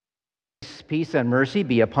peace, and mercy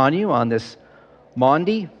be upon you on this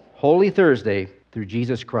Maundy, Holy Thursday, through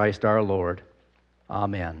Jesus Christ our Lord.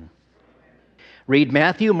 Amen. Read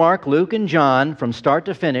Matthew, Mark, Luke, and John from start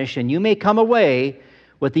to finish, and you may come away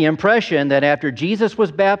with the impression that after Jesus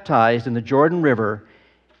was baptized in the Jordan River,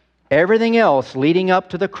 everything else leading up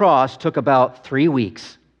to the cross took about 3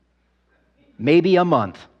 weeks, maybe a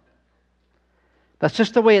month. That's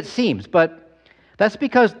just the way it seems, but that's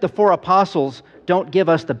because the four apostles don't give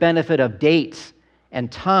us the benefit of dates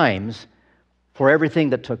and times for everything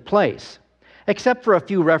that took place, except for a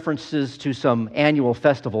few references to some annual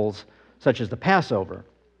festivals, such as the Passover.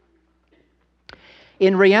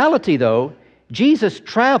 In reality, though, Jesus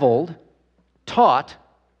traveled, taught,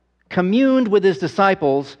 communed with his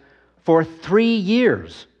disciples for 3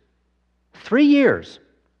 years. 3 years.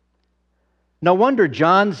 No wonder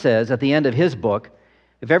John says at the end of his book,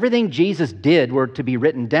 if everything Jesus did were to be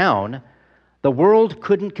written down, the world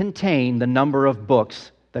couldn't contain the number of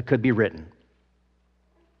books that could be written.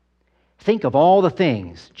 Think of all the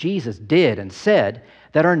things Jesus did and said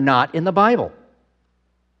that are not in the Bible.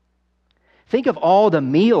 Think of all the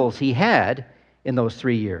meals he had in those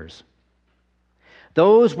 3 years.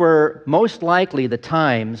 Those were most likely the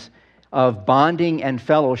times of bonding and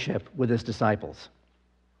fellowship with his disciples.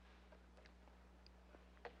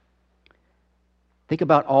 Think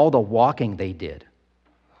about all the walking they did.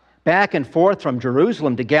 Back and forth from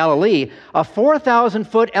Jerusalem to Galilee, a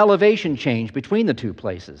 4,000-foot elevation change between the two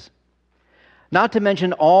places. Not to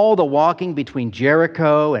mention all the walking between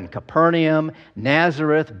Jericho and Capernaum,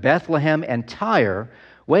 Nazareth, Bethlehem, and Tyre,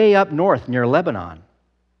 way up north near Lebanon.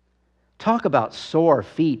 Talk about sore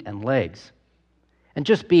feet and legs, and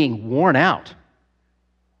just being worn out.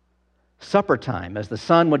 Supper time, as the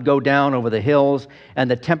sun would go down over the hills and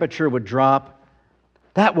the temperature would drop,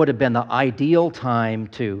 that would have been the ideal time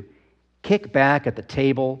to kick back at the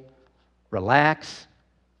table, relax,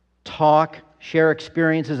 talk, share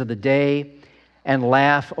experiences of the day, and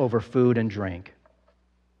laugh over food and drink.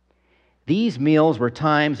 These meals were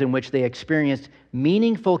times in which they experienced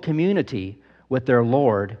meaningful community with their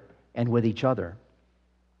Lord and with each other.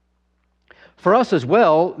 For us as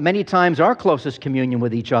well, many times our closest communion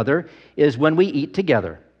with each other is when we eat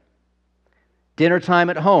together. Dinner time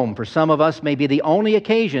at home, for some of us, may be the only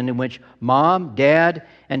occasion in which mom, dad,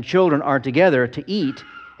 and children are together to eat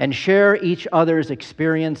and share each other's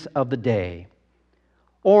experience of the day.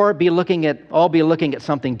 Or all be looking at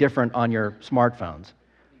something different on your smartphones.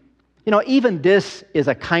 You know, even this is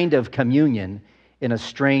a kind of communion in a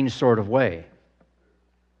strange sort of way.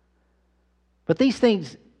 But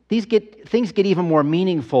things get even more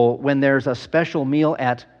meaningful when there's a special meal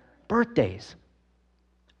at birthdays,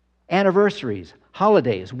 anniversaries,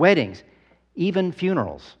 holidays, weddings, even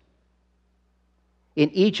funerals. In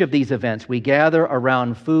each of these events, we gather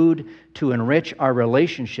around food to enrich our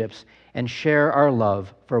relationships and share our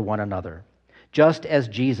love for one another, just as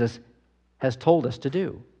Jesus has told us to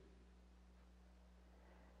do.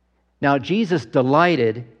 Now, Jesus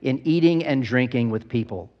delighted in eating and drinking with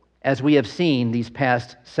people, as we have seen these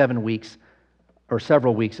past 7 weeks or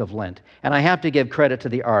several weeks of Lent. And I have to give credit to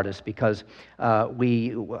the artists because I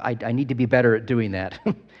need to be better at doing that.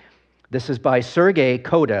 This is by Sergei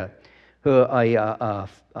Koda, who a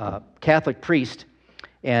Catholic priest,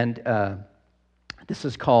 and this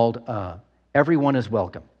is called Everyone is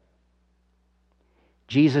Welcome.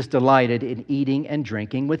 Jesus delighted in eating and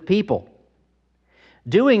drinking with people.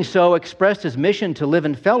 Doing so expressed his mission to live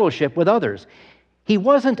in fellowship with others. He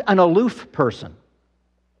wasn't an aloof person.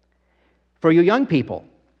 For you young people,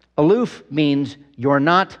 aloof means you're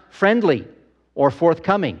not friendly or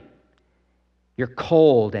forthcoming. You're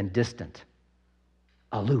cold and distant.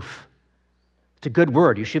 Aloof. It's a good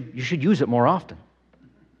word. You should use it more often.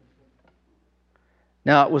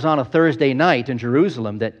 Now, it was on a Thursday night in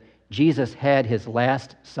Jerusalem that Jesus had his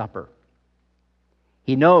Last Supper.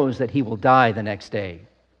 He knows that he will die the next day.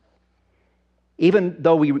 Even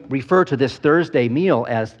though we refer to this Thursday meal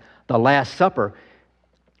as the Last Supper,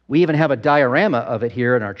 we even have a diorama of it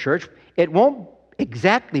here in our church. It won't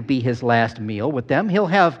exactly be his last meal with them. He'll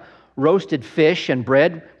have roasted fish and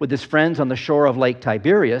bread with his friends on the shore of Lake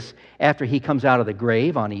Tiberias after he comes out of the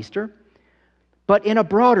grave on Easter. But in a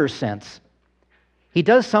broader sense, he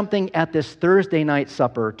does something at this Thursday night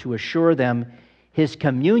supper to assure them his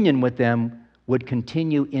communion with them would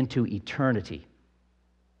continue into eternity.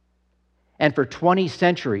 And for 20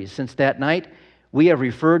 centuries since that night, we have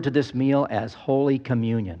referred to this meal as Holy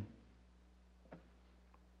Communion.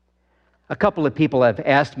 A couple of people have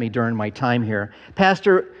asked me during my time here,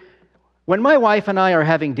 Pastor, when my wife and I are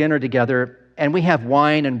having dinner together and we have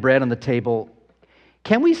wine and bread on the table,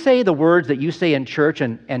 Can we say the words that you say in church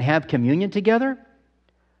and have communion together?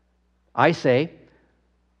 I say,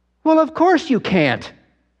 well, of course you can't.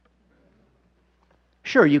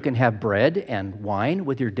 Sure, you can have bread and wine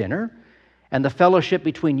with your dinner, and the fellowship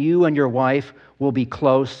between you and your wife will be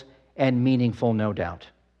close and meaningful, no doubt.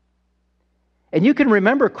 And you can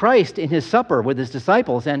remember Christ in his supper with his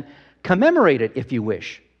disciples and commemorate it if you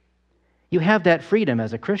wish. You have that freedom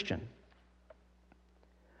as a Christian.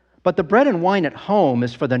 But the bread and wine at home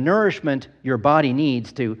is for the nourishment your body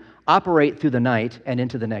needs to operate through the night and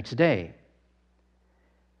into the next day.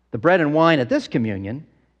 The bread and wine at this communion,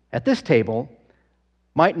 at this table,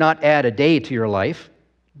 might not add a day to your life,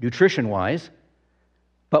 nutrition-wise,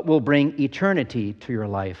 but will bring eternity to your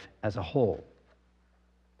life as a whole.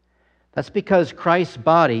 That's because Christ's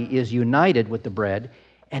body is united with the bread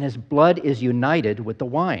and his blood is united with the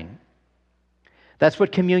wine. That's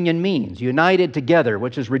what communion means, united together,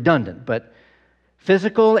 which is redundant, but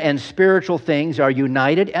physical and spiritual things are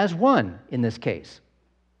united as one in this case.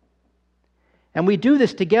 And we do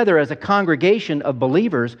this together as a congregation of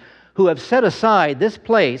believers who have set aside this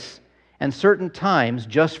place and certain times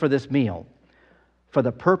just for this meal, for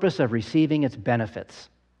the purpose of receiving its benefits,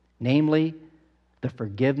 namely the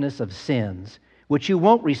forgiveness of sins, which you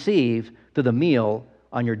won't receive through the meal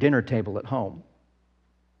on your dinner table at home.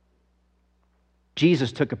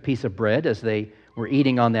 Jesus took a piece of bread as they were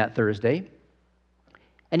eating on that Thursday,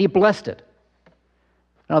 and he blessed it.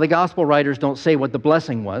 Now, the gospel writers don't say what the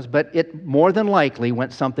blessing was, but it more than likely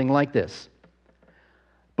went something like this.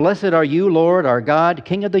 Blessed are you, Lord, our God,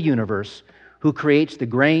 King of the universe, who creates the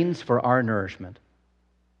grains for our nourishment.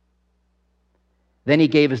 Then he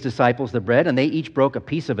gave his disciples the bread, and they each broke a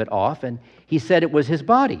piece of it off, and he said it was his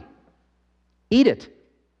body. Eat it.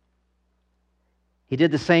 He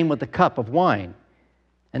did the same with the cup of wine,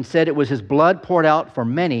 and said it was his blood poured out for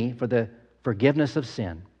many for the forgiveness of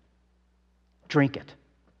sin. Drink it.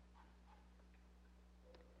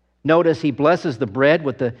 Notice he blesses the bread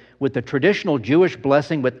with the traditional Jewish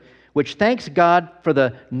blessing, which thanks God for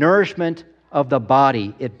the nourishment of the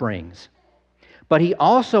body it brings. But he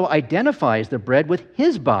also identifies the bread with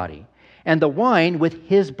his body and the wine with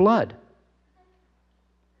his blood.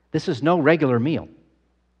 This is no regular meal.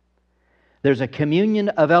 There's a communion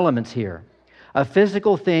of elements here, a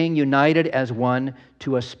physical thing united as one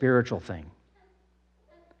to a spiritual thing.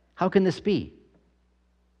 How can this be?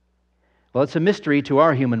 Well, it's a mystery to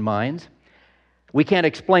our human minds. We can't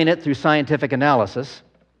explain it through scientific analysis.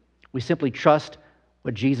 We simply trust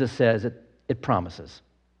what Jesus says it promises.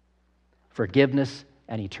 Forgiveness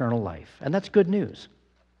and eternal life. And that's good news.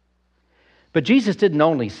 But Jesus didn't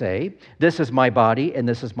only say, this is my body and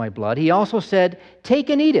this is my blood. He also said, take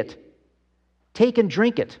and eat it. Take and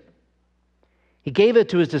drink it. He gave it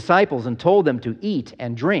to his disciples and told them to eat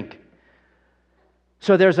and drink.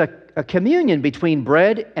 So there's a communion between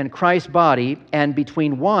bread and Christ's body and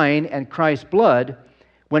between wine and Christ's blood.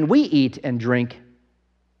 When we eat and drink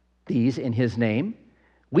these in his name,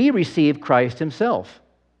 we receive Christ himself.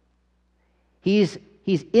 He's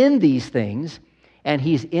in these things, and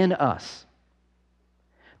he's in us.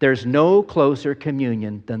 There's no closer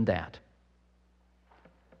communion than that.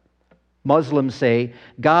 Muslims say,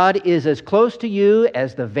 God is as close to you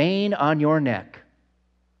as the vein on your neck.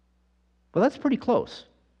 Well, that's pretty close.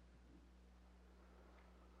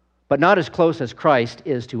 But not as close as Christ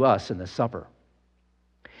is to us in the supper.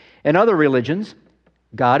 In other religions,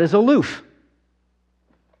 God is aloof.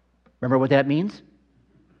 Remember what that means?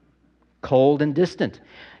 Cold and distant.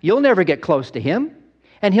 You'll never get close to him,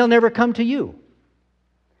 and he'll never come to you.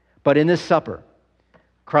 But in this supper,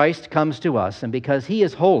 Christ comes to us, and because he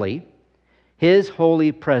is holy, his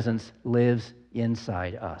holy presence lives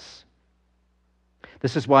inside us.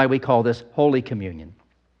 This is why we call this Holy Communion.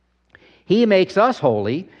 He makes us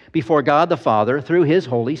holy before God the Father through his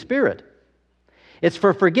Holy Spirit. It's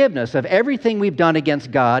for forgiveness of everything we've done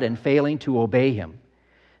against God and failing to obey him,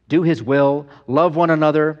 do his will, love one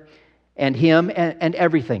another, and him, and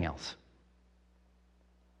everything else.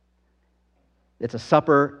 It's a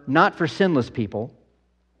supper not for sinless people.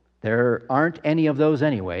 There aren't any of those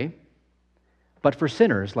anyway, but for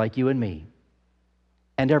sinners like you and me,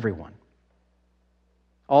 and everyone.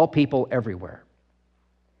 All people everywhere.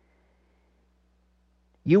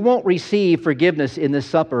 You won't receive forgiveness in this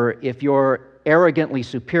supper if you're arrogantly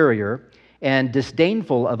superior and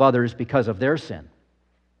disdainful of others because of their sin.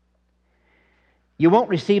 You won't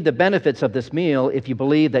receive the benefits of this meal if you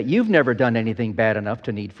believe that you've never done anything bad enough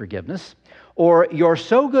to need forgiveness, or you're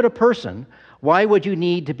so good a person, why would you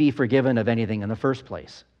need to be forgiven of anything in the first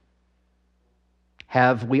place?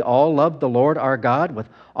 Have we all loved the Lord our God with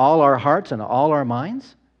all our hearts and all our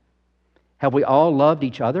minds? Have we all loved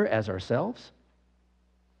each other as ourselves?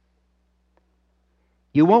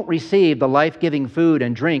 You won't receive the life-giving food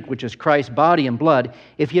and drink, which is Christ's body and blood,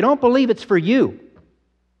 if you don't believe it's for you.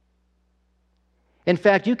 In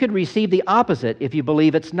fact, you could receive the opposite if you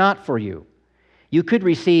believe it's not for you. You could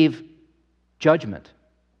receive judgment.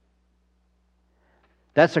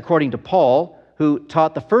 That's according to Paul, who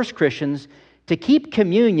taught the first Christians to keep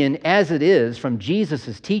communion as it is from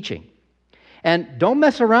Jesus' teaching. And don't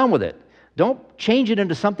mess around with it. Don't change it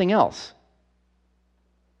into something else.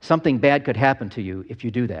 Something bad could happen to you if you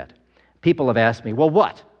do that. People have asked me, well,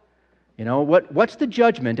 what? What's the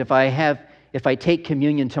judgment if I take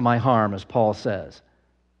communion to my harm, as Paul says?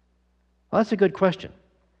 Well, that's a good question.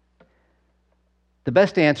 The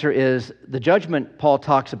best answer is the judgment Paul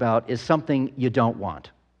talks about is something you don't want.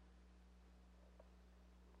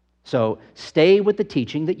 So stay with the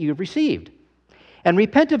teaching that you've received and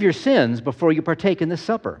repent of your sins before you partake in this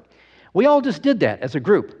supper. We all just did that as a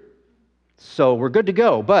group. So we're good to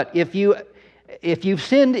go. But if you've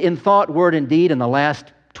sinned in thought, word, and deed in the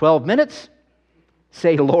last 12 minutes,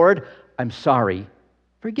 say, Lord, I'm sorry,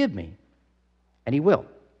 forgive me. And He will.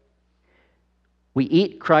 We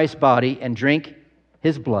eat Christ's body and drink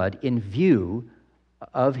His blood in view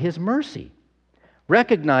of His mercy,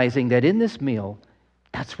 recognizing that in this meal,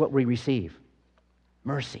 that's what we receive,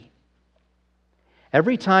 mercy.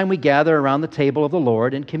 Every time we gather around the table of the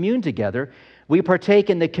Lord and commune together, we partake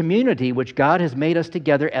in the community which God has made us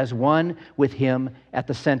together as one with Him at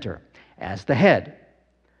the center, as the head.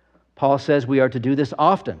 Paul says we are to do this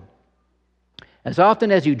often. As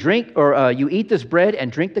often as you drink or you eat this bread and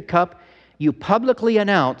drink the cup, you publicly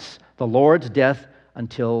announce the Lord's death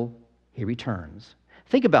until He returns.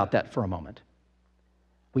 Think about that for a moment.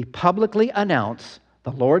 We publicly announce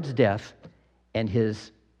the Lord's death and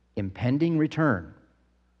His impending return.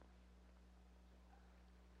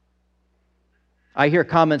 I hear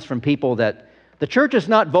comments from people that the church is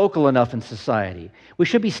not vocal enough in society. We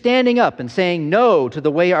should be standing up and saying no to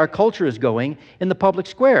the way our culture is going in the public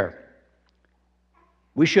square.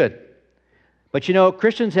 We should. But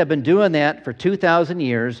Christians have been doing that for 2,000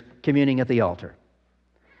 years, communing at the altar.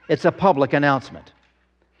 It's a public announcement.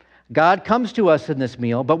 God comes to us in this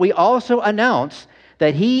meal, but we also announce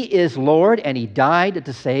that He is Lord and He died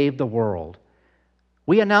to save the world.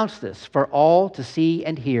 We announce this for all to see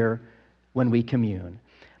and hear when we commune.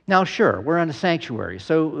 Now, sure, we're in a sanctuary,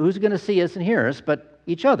 so who's going to see us and hear us but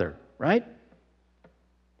each other, right?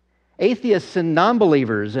 Atheists and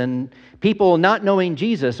non-believers and people not knowing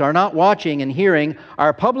Jesus are not watching and hearing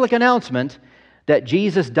our public announcement that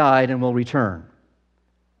Jesus died and will return.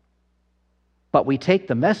 But we take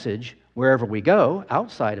the message wherever we go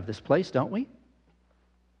outside of this place, don't we?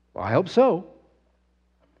 Well, I hope so.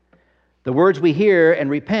 The words we hear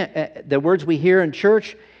in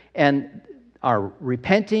church and our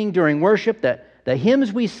repenting during worship, the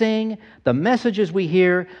hymns we sing, the messages we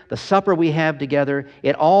hear, the supper we have together,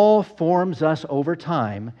 it all forms us over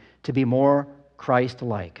time to be more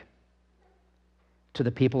Christ-like to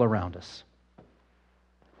the people around us.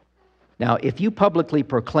 Now, if you publicly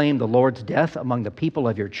proclaim the Lord's death among the people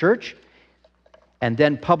of your church and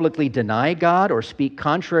then publicly deny God or speak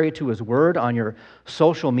contrary to His word on your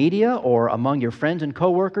social media or among your friends and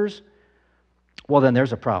coworkers, well, then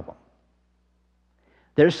there's a problem.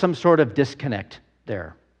 There's some sort of disconnect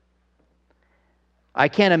there. I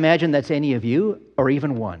can't imagine that's any of you or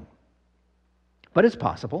even one. But it's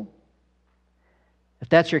possible. If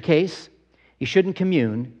that's your case, you shouldn't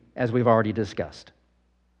commune, as we've already discussed.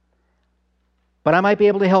 But I might be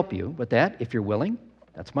able to help you with that if you're willing.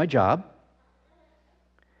 That's my job.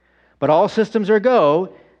 But all systems are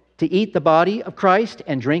go to eat the body of Christ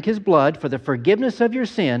and drink His blood for the forgiveness of your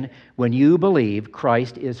sin when you believe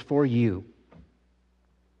Christ is for you.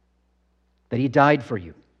 That He died for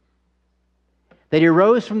you. That He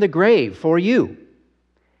rose from the grave for you.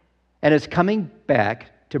 And is coming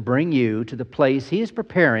back to bring you to the place He is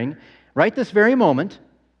preparing right this very moment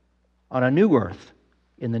on a new earth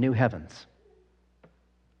in the new heavens.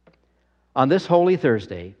 On this Holy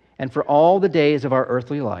Thursday, and for all the days of our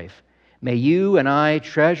earthly life, may you and I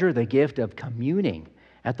treasure the gift of communing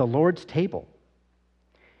at the Lord's table.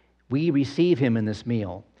 We receive Him in this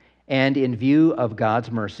meal, and in view of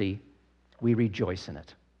God's mercy, we rejoice in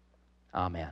it. Amen.